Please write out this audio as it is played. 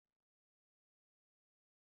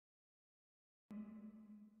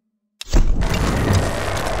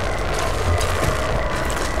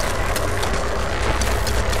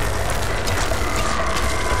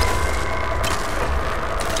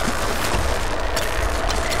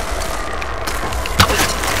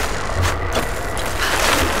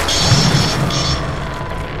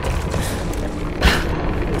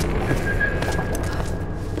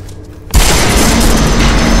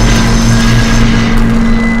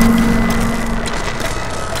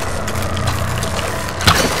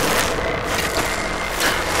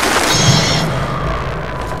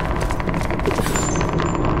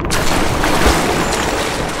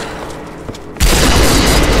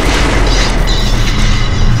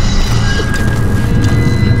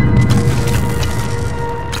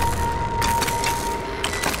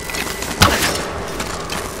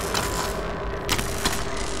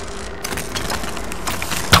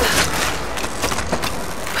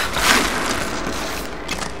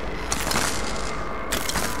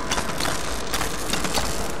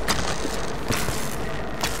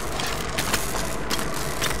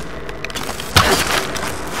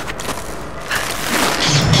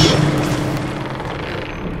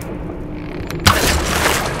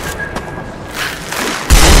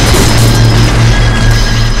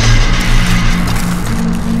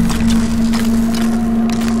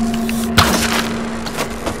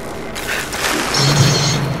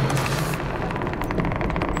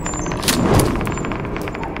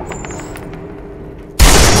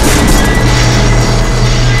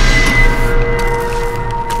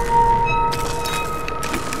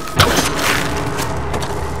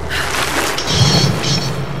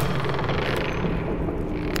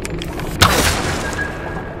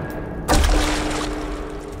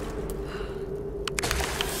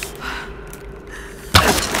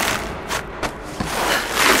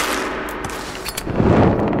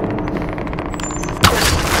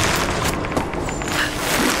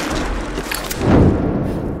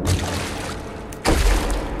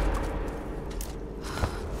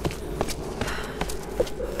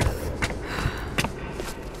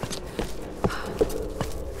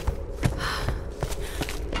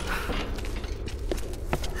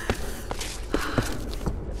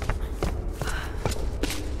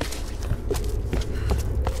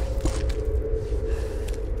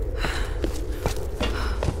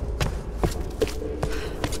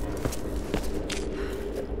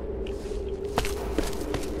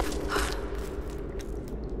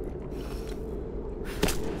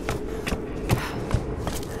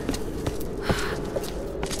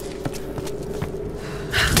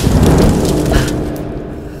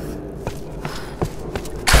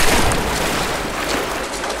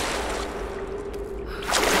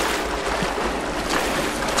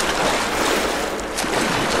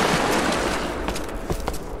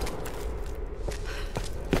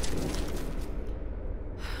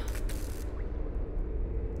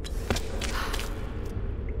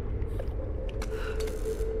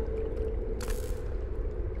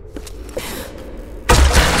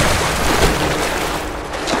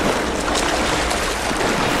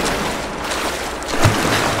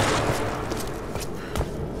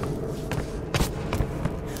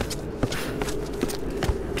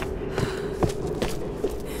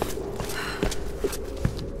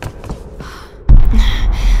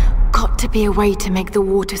to be a way to make the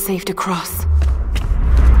water safe to cross.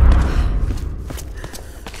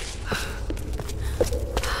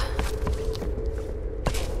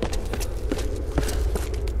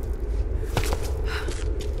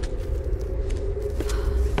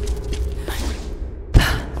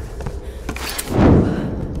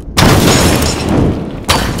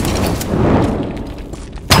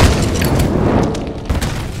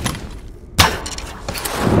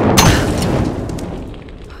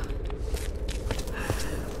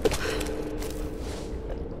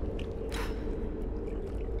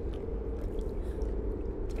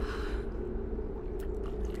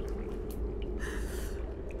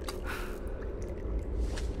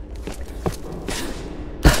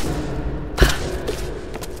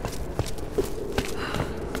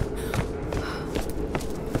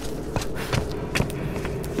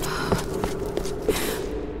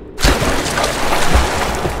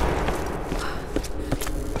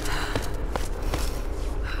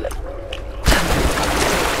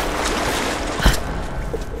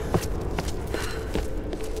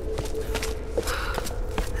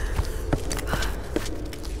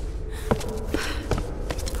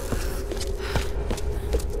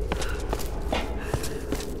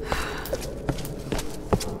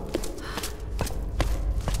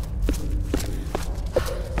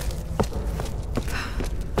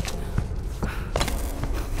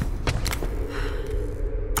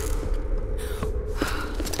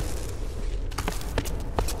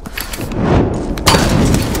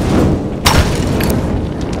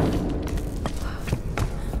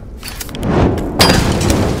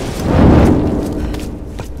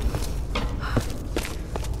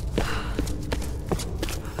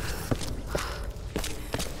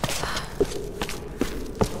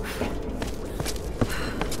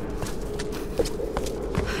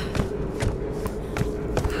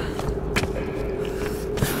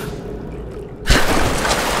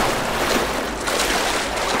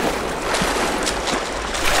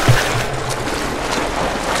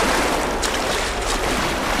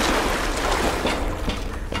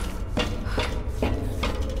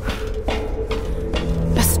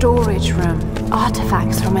 Storage room.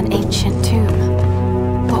 Artifacts from an ancient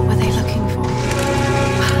tomb. What were they looking for?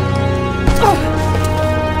 Oh!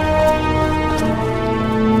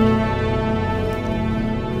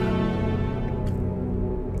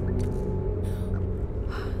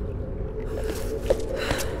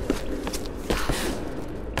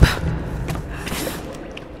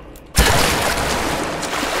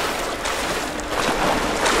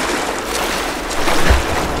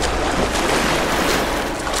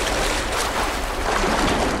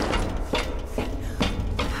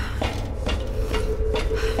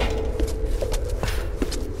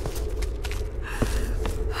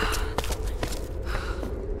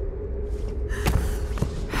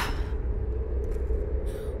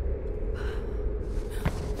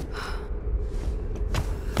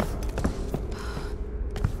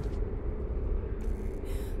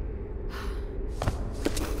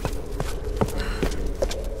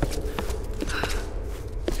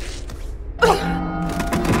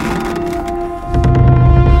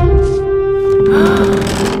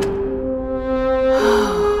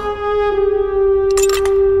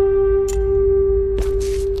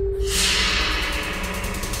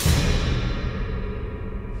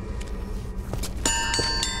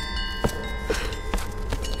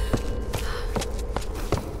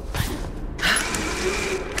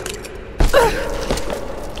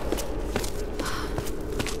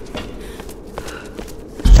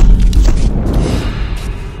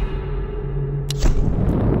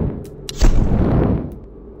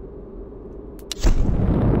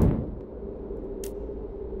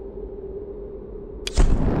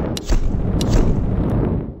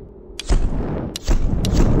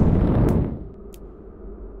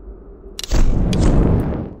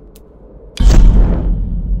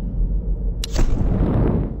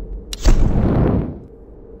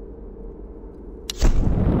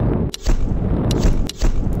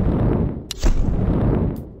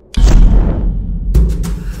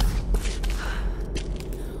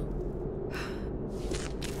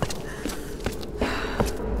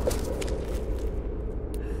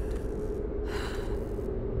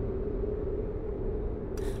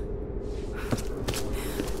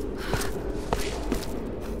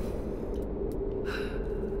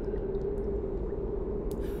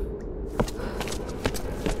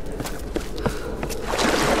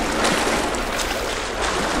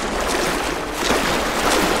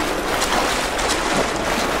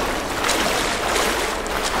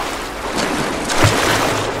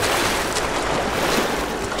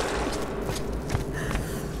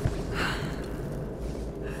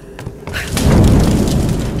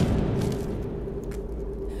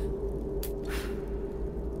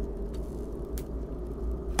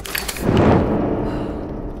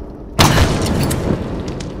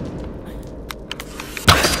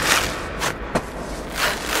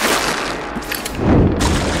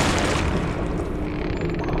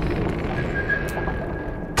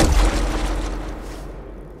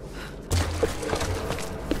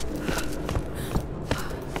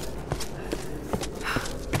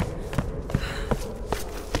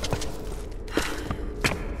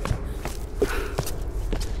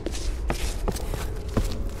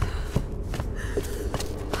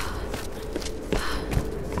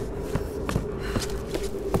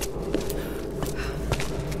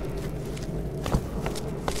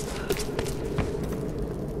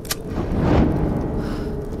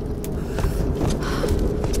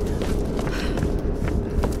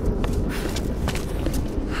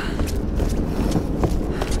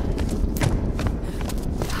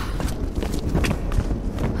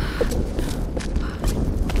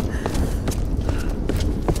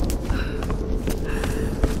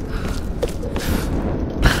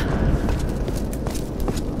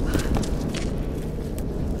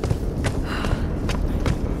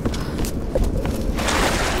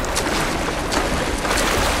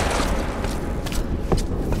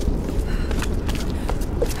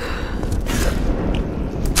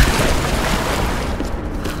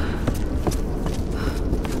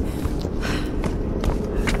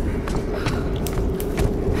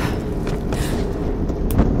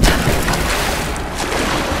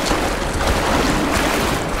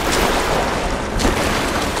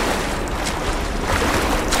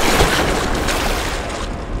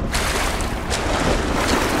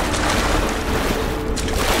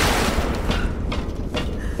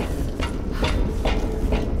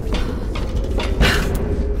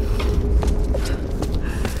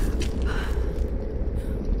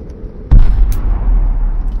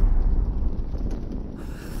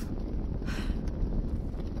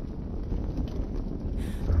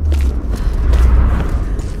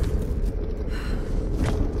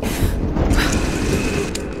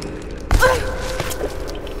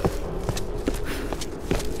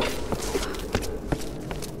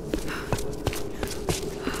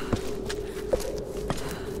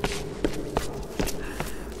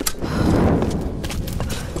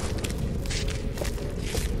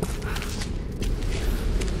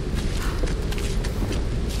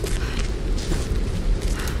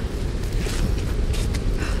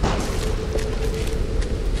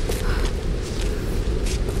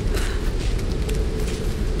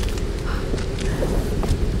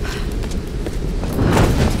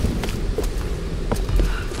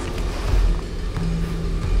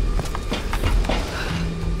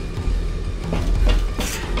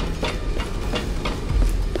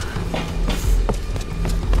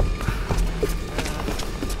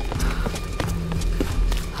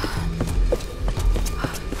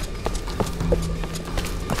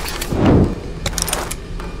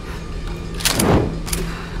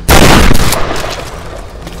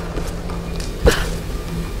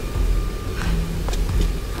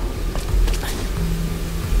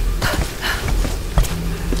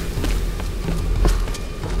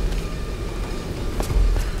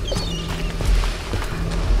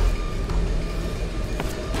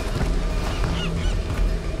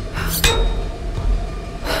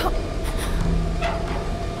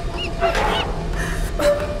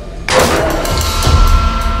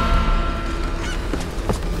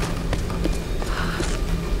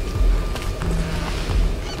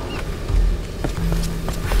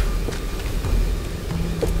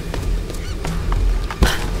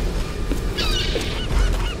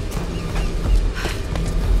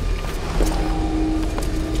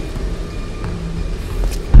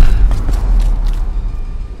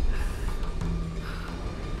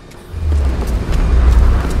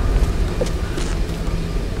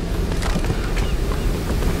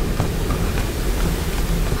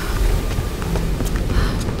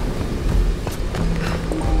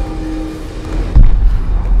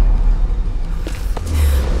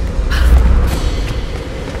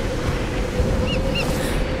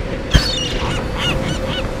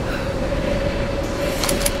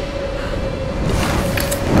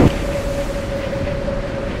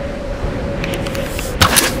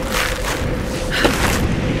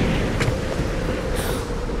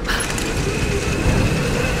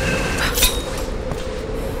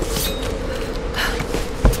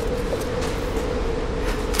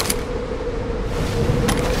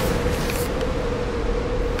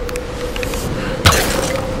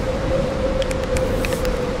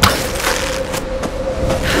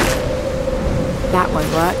 That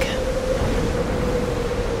won't work.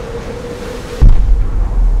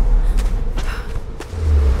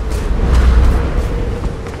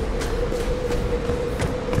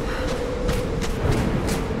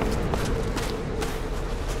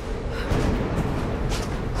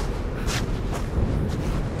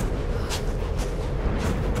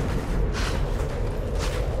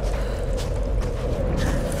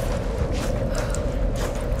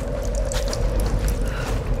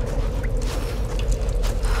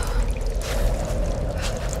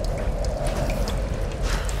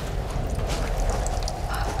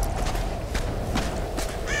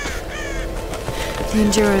 The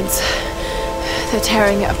endurance. They're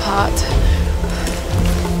tearing it apart.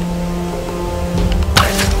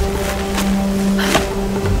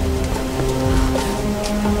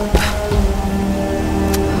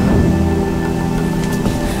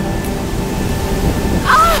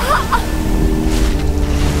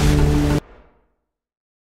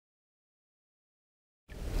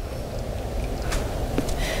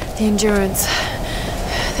 The endurance.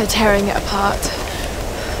 They're tearing it apart.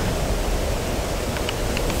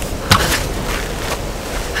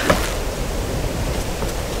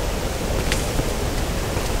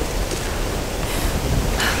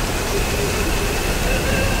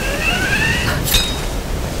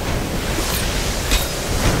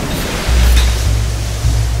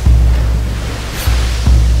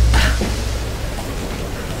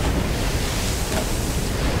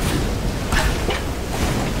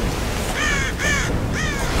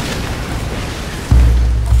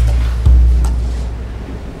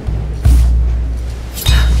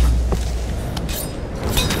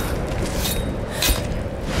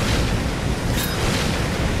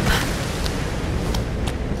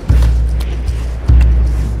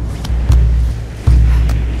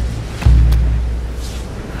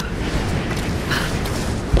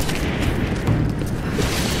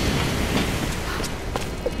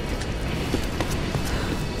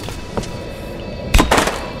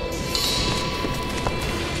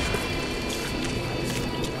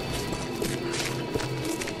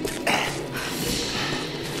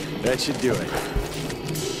 That should do it.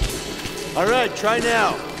 All right, try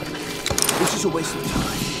now. This is a waste of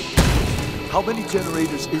time. How many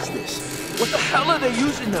generators is this? What the hell are they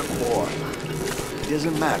using them for? It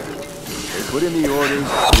doesn't matter. They put in the orders,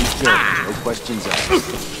 we turn, no questions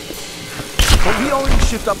asked. But we already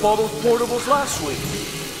shipped up all those portables last week.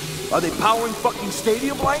 Are they powering fucking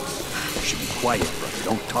stadium lights? You should be quiet, brother.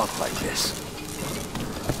 Don't talk like this.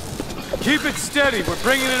 Keep it steady. We're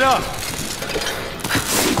bringing it up.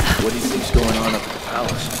 What do you think's going on up at the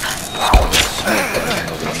palace?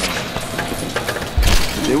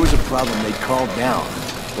 If there was a problem, they'd call down.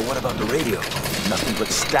 But what about the radio? Nothing but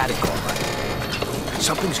static all right.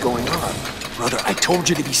 Something's going on. Brother, I told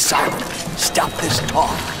you to be silent. Stop this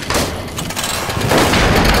talk.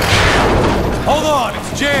 Hold on,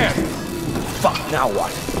 it's jammed. Fuck, now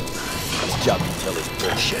what? This job can tell is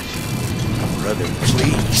bullshit. Brother,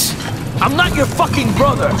 please. I'm not your fucking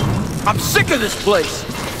brother. I'm sick of this place.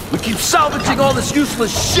 We keep salvaging all this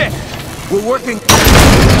useless shit. We're working...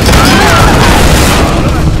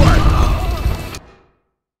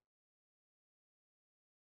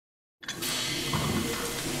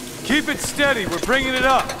 Keep it steady. We're bringing it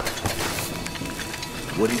up.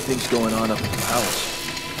 What do you think's going on up at the palace?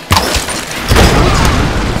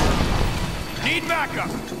 Need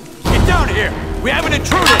backup. Get down here. We have an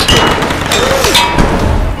intruder.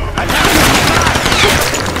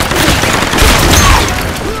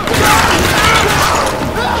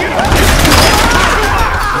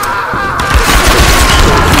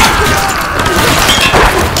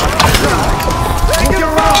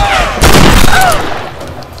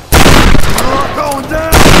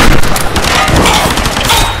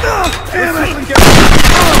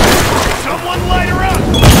 Someone light her up!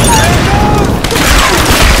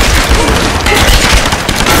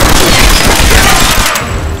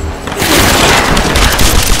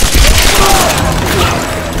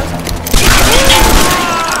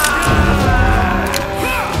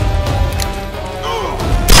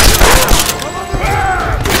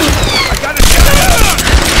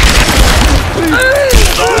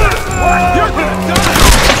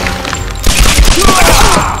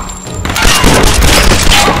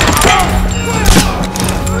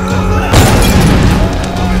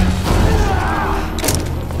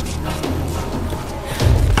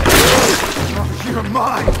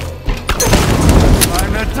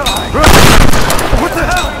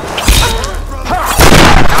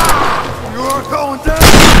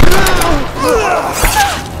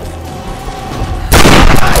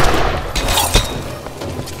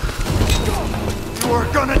 You're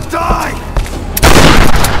gonna die!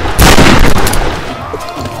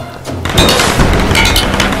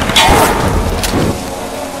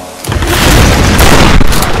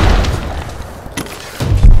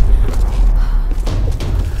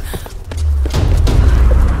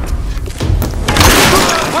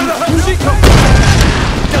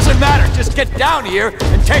 get down here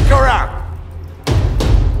and take her out.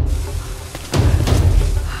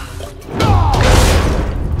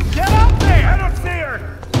 Get up there! I don't see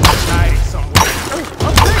her! She's hiding somewhere.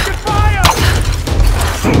 I'm taking fire!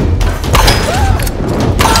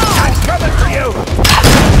 I'm coming for you!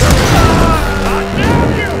 I'll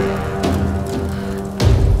you!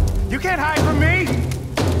 You can't hide from me!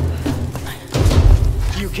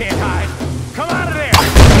 You can't hide. Come out of there!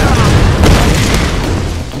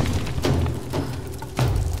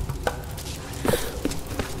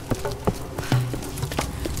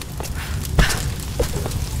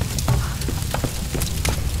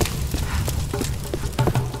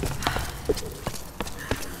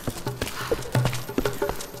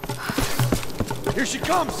 Here she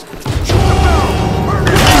comes!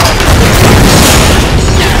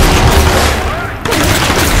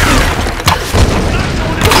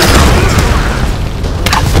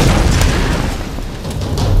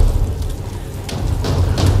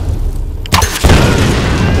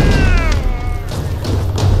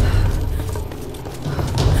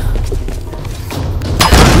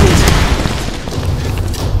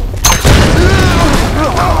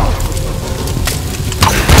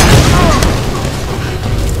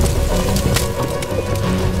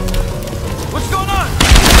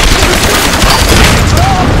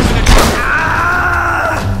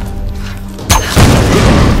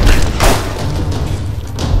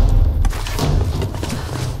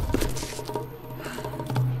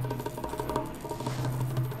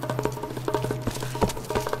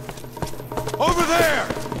 Over there!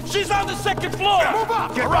 She's on the second floor! Move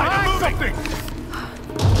up! Get right, behind I'm moving. something!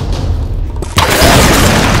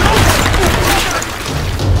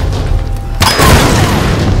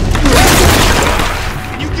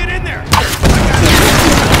 Can you get in there?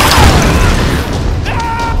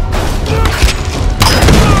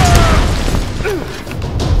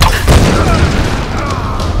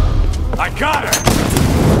 I got her!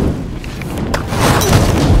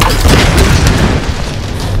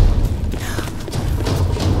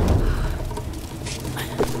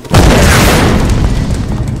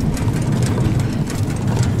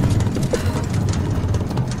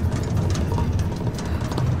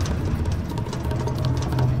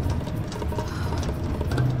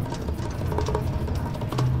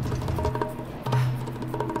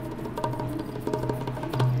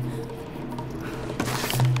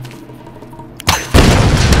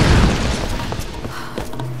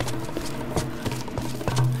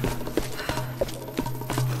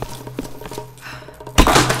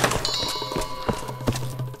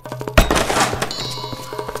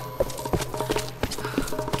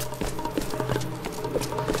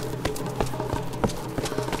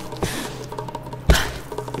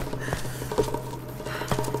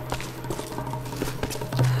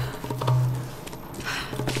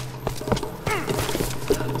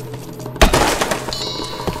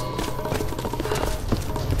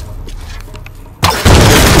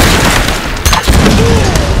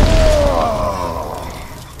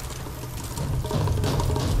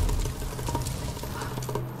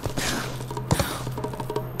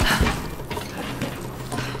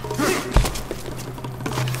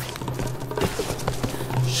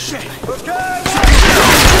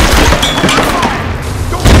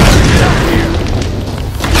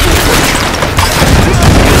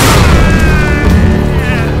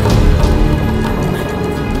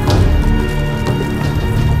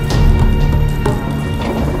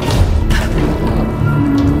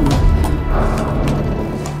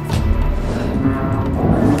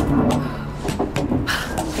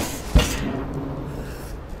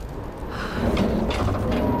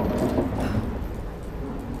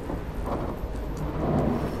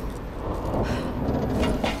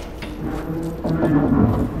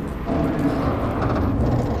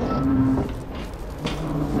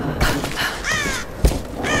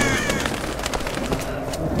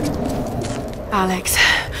 Alex,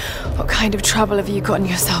 what kind of trouble have you gotten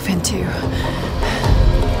yourself into?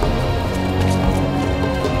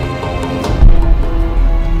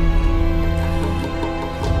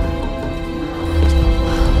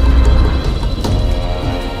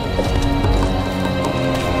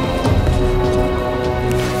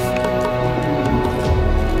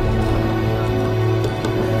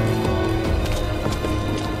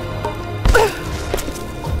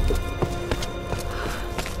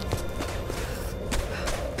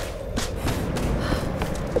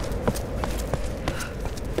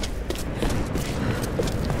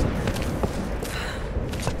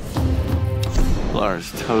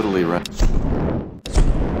 LARA's totally right.